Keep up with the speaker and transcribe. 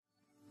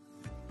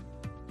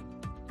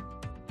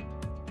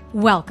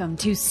Welcome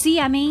to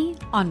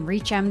CME on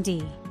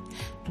ReachMD.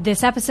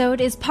 This episode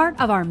is part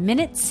of our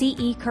Minute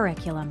CE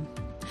curriculum.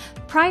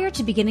 Prior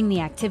to beginning the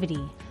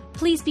activity,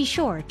 please be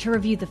sure to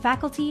review the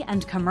faculty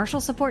and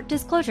commercial support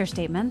disclosure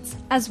statements,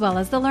 as well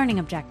as the learning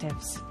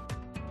objectives.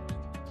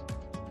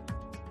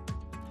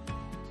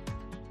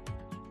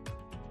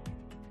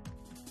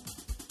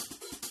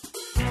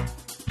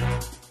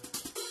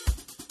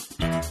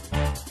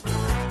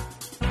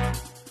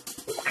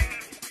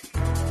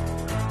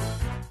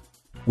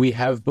 We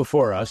have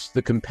before us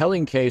the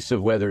compelling case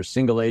of whether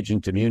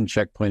single-agent immune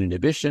checkpoint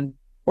inhibition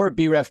or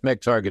BRAF-MEK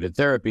targeted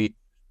therapy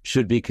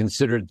should be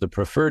considered the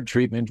preferred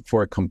treatment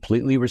for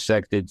completely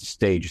resected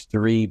stage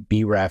III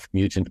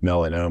BRAF-mutant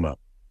melanoma.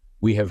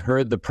 We have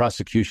heard the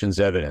prosecution's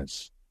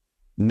evidence.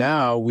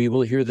 Now we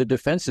will hear the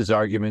defense's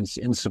arguments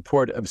in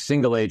support of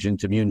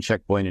single-agent immune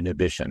checkpoint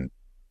inhibition.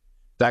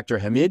 Dr.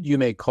 Hamid, you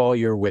may call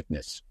your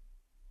witness.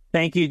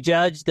 Thank you,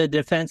 Judge. The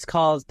defense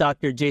calls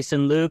Dr.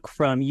 Jason Luke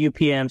from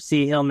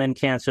UPMC Hillman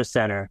Cancer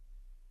Center.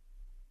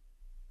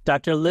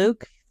 Dr.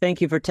 Luke, thank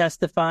you for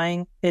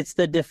testifying. It's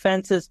the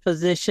defense's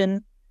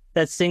position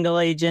that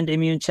single-agent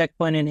immune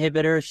checkpoint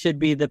inhibitors should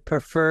be the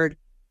preferred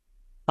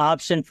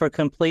option for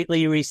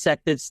completely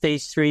resected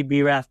stage III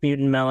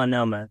BRAF-mutant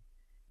melanoma.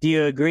 Do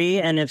you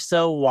agree? And if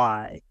so,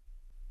 why?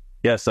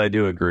 Yes, I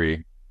do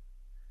agree.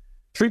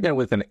 Treatment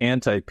with an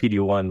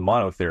anti-PD-1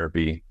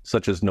 monotherapy,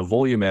 such as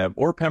nivolumab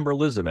or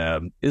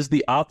pembrolizumab, is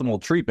the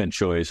optimal treatment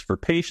choice for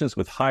patients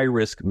with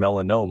high-risk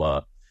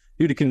melanoma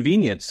due to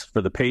convenience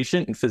for the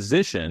patient and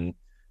physician,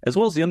 as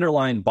well as the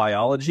underlying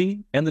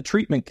biology and the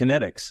treatment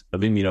kinetics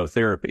of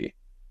immunotherapy.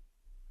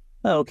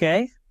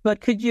 Okay,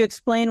 but could you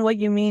explain what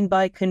you mean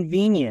by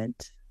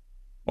convenient?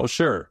 Well,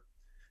 sure.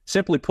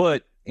 Simply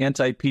put,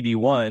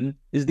 anti-PD-1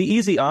 is the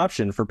easy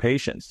option for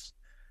patients,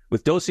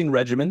 with dosing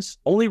regimens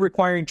only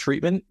requiring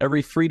treatment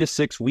every 3 to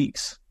 6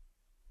 weeks.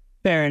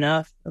 Fair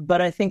enough,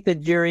 but I think the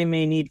jury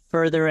may need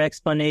further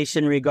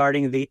explanation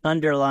regarding the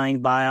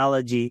underlying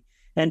biology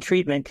and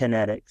treatment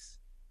kinetics.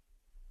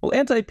 Well,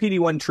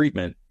 anti-PD-1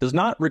 treatment does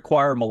not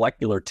require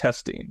molecular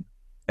testing,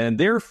 and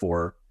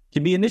therefore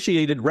can be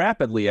initiated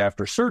rapidly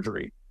after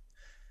surgery.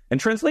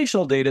 And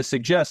translational data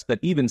suggests that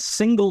even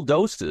single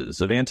doses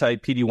of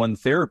anti-PD-1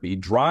 therapy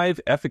drive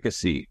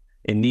efficacy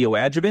in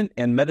neoadjuvant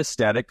and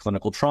metastatic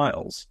clinical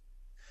trials,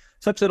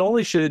 such that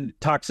only should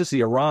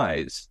toxicity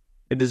arise,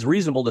 it is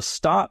reasonable to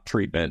stop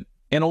treatment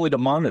and only to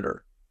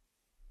monitor.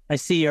 I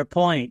see your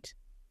point.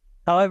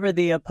 However,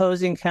 the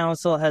opposing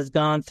counsel has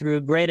gone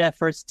through great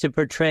efforts to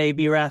portray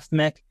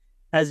BRAF-MEK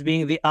as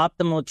being the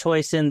optimal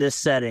choice in this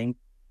setting.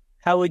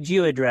 How would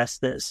you address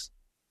this?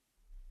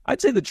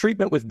 I'd say the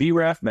treatment with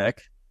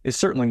BRAF-MEK is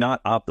certainly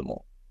not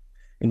optimal.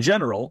 In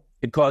general,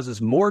 it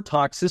causes more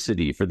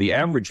toxicity for the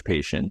average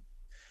patient,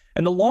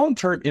 and the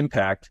long-term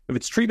impact of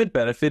its treatment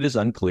benefit is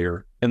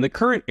unclear in the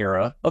current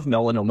era of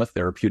melanoma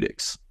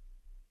therapeutics.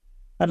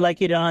 I'd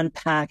like you to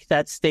unpack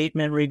that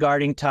statement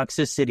regarding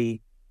toxicity.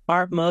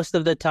 Aren't most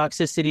of the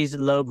toxicities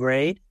low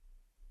grade?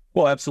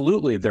 Well,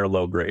 absolutely they're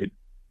low grade,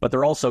 but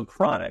they're also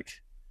chronic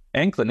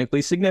and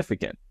clinically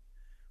significant.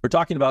 We're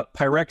talking about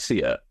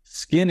pyrexia,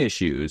 skin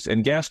issues,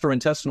 and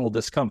gastrointestinal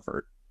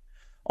discomfort.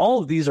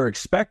 All of these are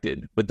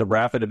expected with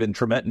dabrafenib and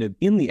trametinib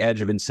in the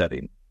adjuvant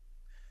setting.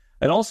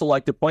 I'd also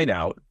like to point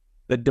out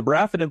that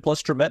dabrafenib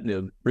plus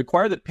trametinib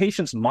require that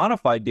patients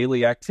modify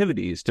daily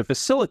activities to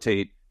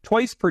facilitate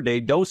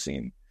twice-per-day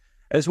dosing,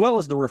 as well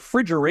as the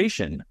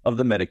refrigeration of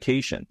the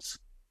medications.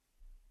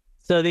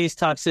 So these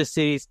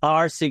toxicities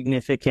are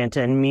significant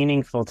and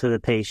meaningful to the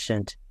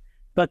patient.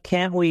 But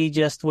can't we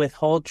just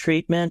withhold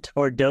treatment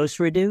or dose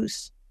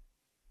reduce?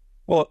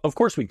 Well, of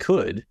course we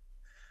could,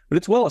 but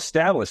it's well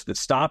established that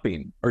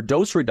stopping or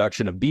dose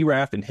reduction of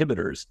BRAF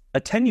inhibitors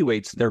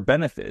attenuates their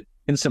benefit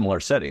in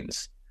similar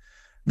settings.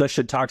 Thus,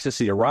 should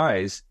toxicity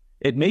arise,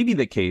 it may be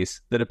the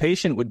case that a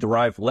patient would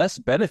derive less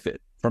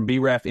benefit from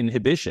BRAF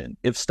inhibition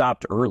if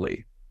stopped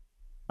early.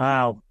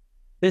 Wow,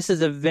 this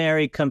is a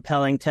very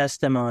compelling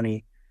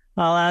testimony.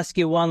 I'll ask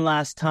you one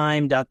last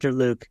time, Dr.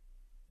 Luke.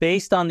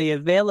 Based on the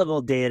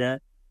available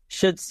data,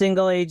 should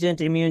single-agent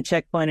immune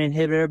checkpoint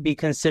inhibitor be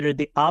considered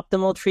the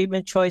optimal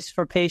treatment choice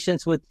for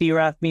patients with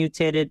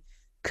BRAF-mutated,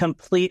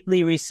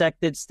 completely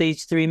resected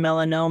stage III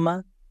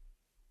melanoma?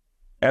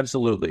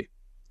 Absolutely.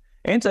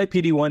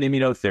 Anti-PD-1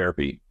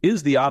 immunotherapy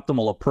is the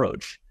optimal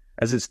approach,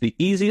 as it's the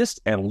easiest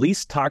and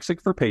least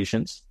toxic for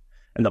patients,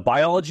 and the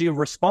biology of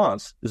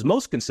response is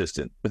most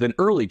consistent with an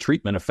early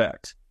treatment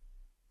effect.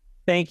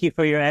 Thank you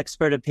for your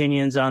expert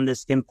opinions on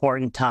this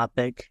important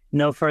topic.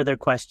 No further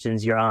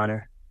questions, Your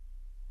Honor.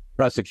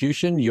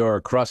 Prosecution, your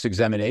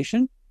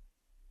cross-examination?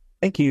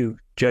 Thank you,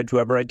 Judge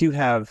Weber. I do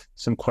have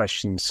some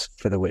questions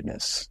for the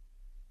witness.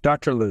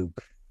 Dr.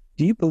 Luke,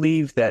 do you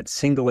believe that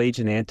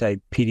single-agent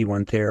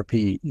anti-PD-1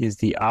 therapy is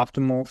the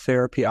optimal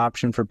therapy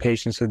option for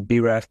patients with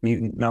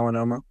BRAF-mutant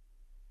melanoma?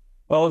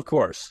 Well, of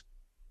course.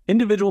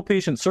 Individual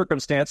patient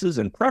circumstances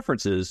and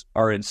preferences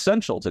are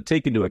essential to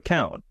take into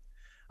account.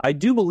 I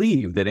do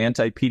believe that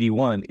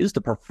anti-PD-1 is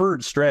the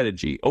preferred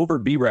strategy over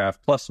BRAF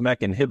plus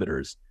MEK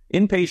inhibitors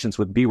in patients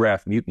with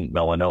BRAF-mutant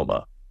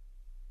melanoma.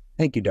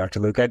 Thank you, Dr.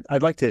 Luke.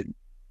 I'd like to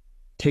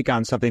take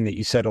on something that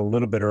you said a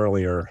little bit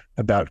earlier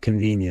about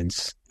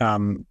convenience.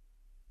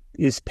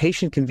 Is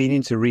patient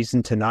convenience a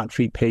reason to not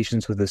treat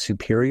patients with a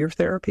superior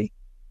therapy?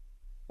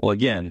 Well,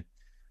 again,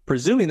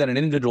 presuming that an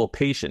individual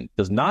patient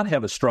does not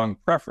have a strong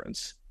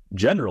preference,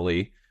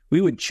 generally,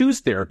 we would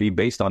choose therapy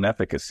based on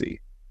efficacy.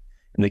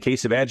 In the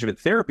case of adjuvant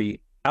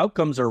therapy,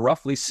 outcomes are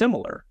roughly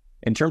similar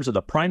in terms of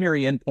the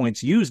primary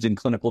endpoints used in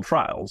clinical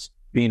trials,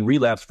 being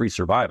relapse-free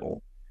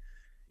survival.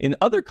 In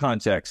other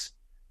contexts,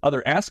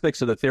 other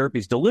aspects of the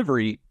therapy's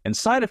delivery and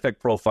side effect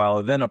profile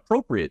are then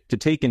appropriate to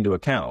take into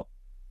account.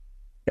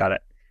 Got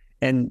it.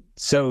 And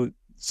so it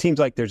seems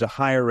like there's a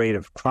higher rate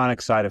of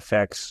chronic side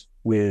effects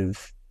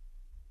with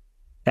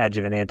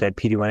adjuvant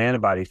anti-PD-1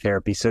 antibody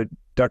therapy. So,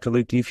 Dr.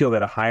 Luke, do you feel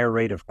that a higher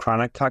rate of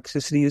chronic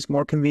toxicity is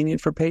more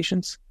convenient for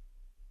patients?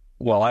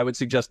 Well, I would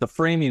suggest the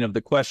framing of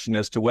the question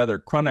as to whether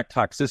chronic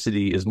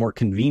toxicity is more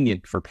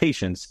convenient for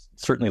patients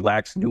certainly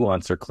lacks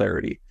nuance or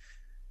clarity.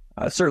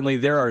 Certainly,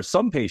 there are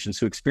some patients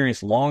who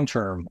experience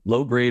long-term,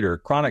 low-grade or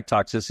chronic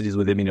toxicities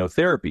with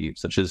immunotherapy,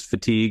 such as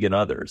fatigue and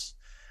others.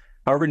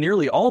 However,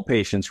 nearly all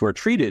patients who are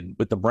treated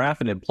with the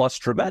brafenib plus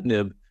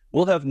trametinib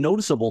will have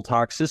noticeable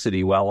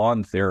toxicity while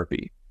on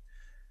therapy.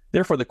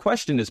 Therefore, the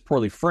question is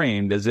poorly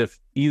framed as if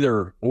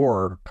either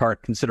or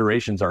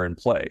considerations are in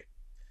play.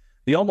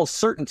 The almost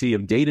certainty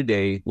of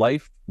day-to-day,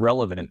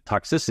 life-relevant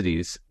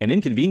toxicities and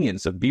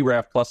inconvenience of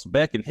BRAF plus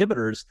MEK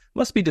inhibitors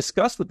must be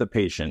discussed with the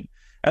patient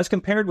as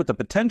compared with the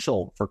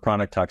potential for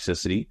chronic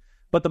toxicity,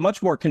 but the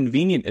much more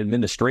convenient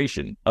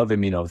administration of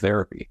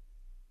immunotherapy.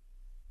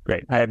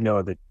 Great. I have no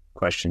other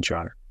questions, Your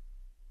Honor.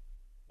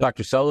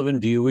 Dr. Sullivan,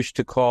 do you wish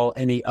to call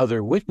any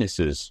other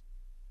witnesses?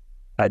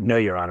 No,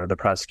 Your Honor. The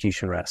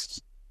prosecution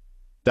rests.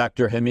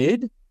 Dr.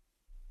 Hamid?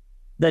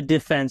 The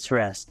defense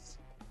rests.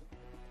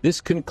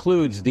 This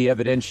concludes the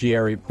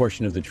evidentiary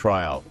portion of the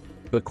trial.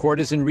 The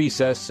court is in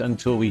recess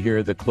until we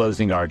hear the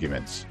closing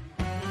arguments.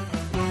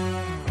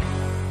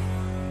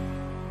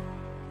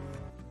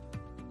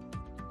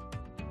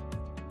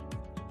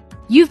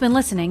 You've been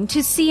listening to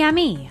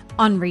CME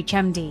on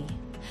ReachMD.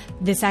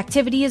 This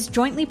activity is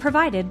jointly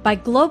provided by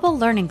Global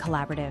Learning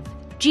Collaborative,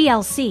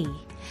 GLC,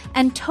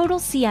 and Total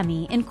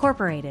CME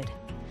Incorporated.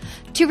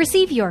 To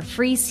receive your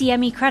free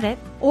CME credit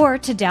or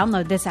to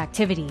download this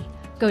activity,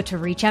 go to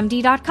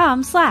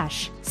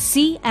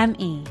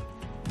reachmd.com/CME.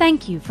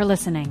 Thank you for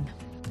listening.